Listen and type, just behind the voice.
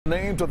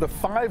Names of the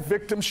 5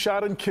 victims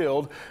shot and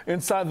killed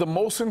inside the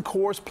Molson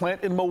Coors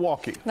plant in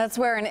Milwaukee. That's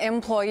where an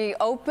employee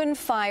opened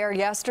fire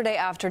yesterday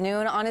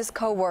afternoon on his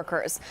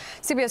co-workers.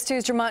 CBS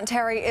 2's Jermont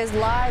Terry is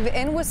live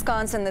in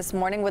Wisconsin this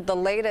morning with the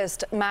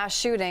latest mass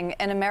shooting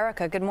in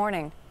America. Good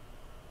morning.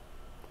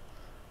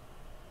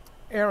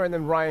 Aaron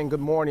and Ryan,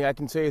 good morning. I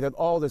can tell you that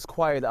all is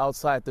quiet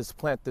outside this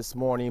plant this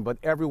morning, but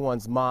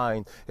everyone's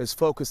mind is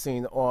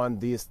focusing on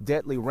this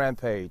deadly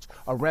rampage,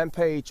 a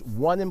rampage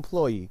one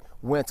employee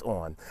went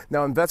on.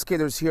 Now,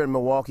 investigators here in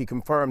Milwaukee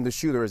confirmed the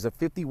shooter is a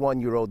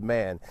 51-year-old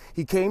man.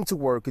 He came to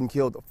work and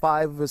killed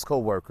 5 of his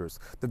co-workers.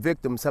 The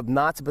victims have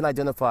not been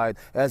identified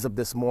as of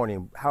this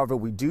morning. However,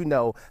 we do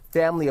know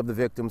family of the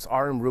victims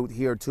are en route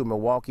here to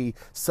Milwaukee,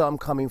 some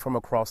coming from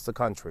across the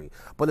country.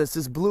 But as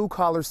this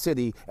blue-collar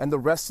city and the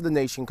rest of the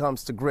nation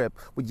comes to grip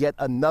with yet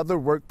another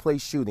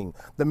workplace shooting,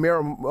 the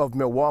mayor of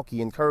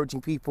Milwaukee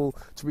encouraging people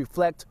to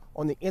reflect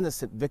on the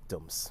innocent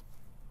victims.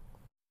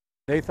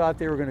 They thought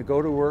they were going to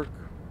go to work,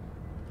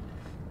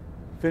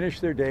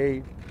 finish their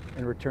day,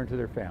 and return to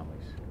their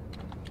families.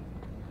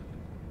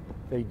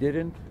 They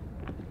didn't,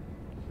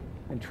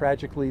 and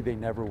tragically, they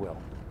never will.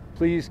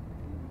 Please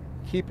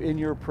keep in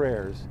your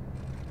prayers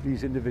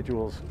these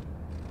individuals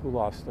who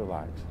lost their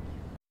lives.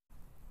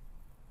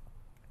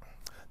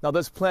 Now,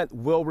 this plant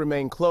will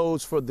remain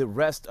closed for the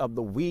rest of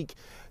the week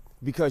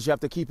because you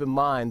have to keep in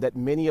mind that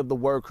many of the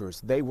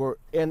workers, they were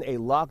in a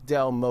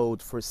lockdown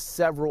mode for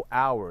several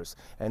hours.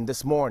 And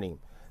this morning,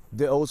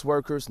 those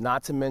workers,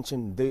 not to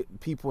mention the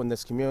people in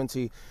this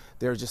community,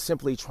 they're just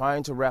simply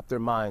trying to wrap their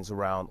minds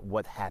around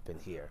what happened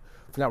here.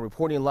 For now,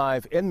 reporting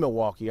live in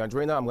Milwaukee,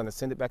 Andrina, I'm going to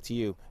send it back to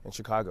you in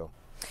Chicago.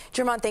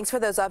 Jermont, thanks for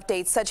those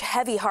updates. Such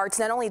heavy hearts,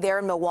 not only there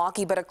in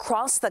Milwaukee, but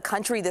across the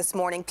country this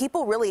morning.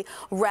 People really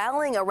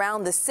rallying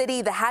around the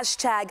city. The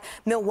hashtag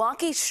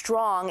Milwaukee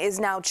Strong is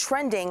now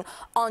trending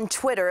on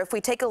Twitter. If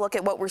we take a look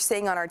at what we're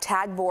seeing on our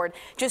tag board,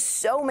 just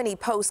so many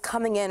posts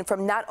coming in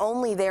from not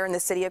only there in the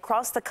city,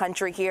 across the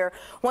country here.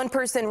 One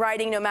person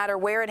writing, no matter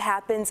where it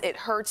happens, it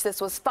hurts. This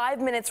was 5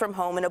 minutes from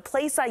home in a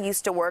place I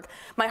used to work.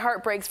 My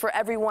heart breaks for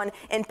everyone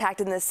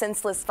impacted in this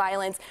senseless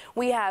violence.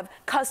 We have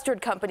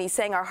Custard Company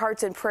saying our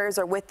hearts and prayers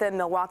are with them.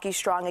 Milwaukee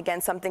Strong,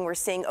 again, something we're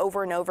seeing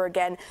over and over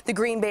again. The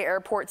Green Bay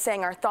Airport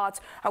saying our thoughts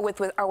are with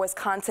our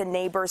Wisconsin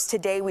neighbors.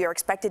 Today, we are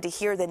expected to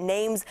hear the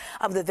names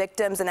of the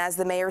victims, and as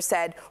the mayor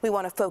said, we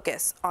want to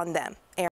focus on them.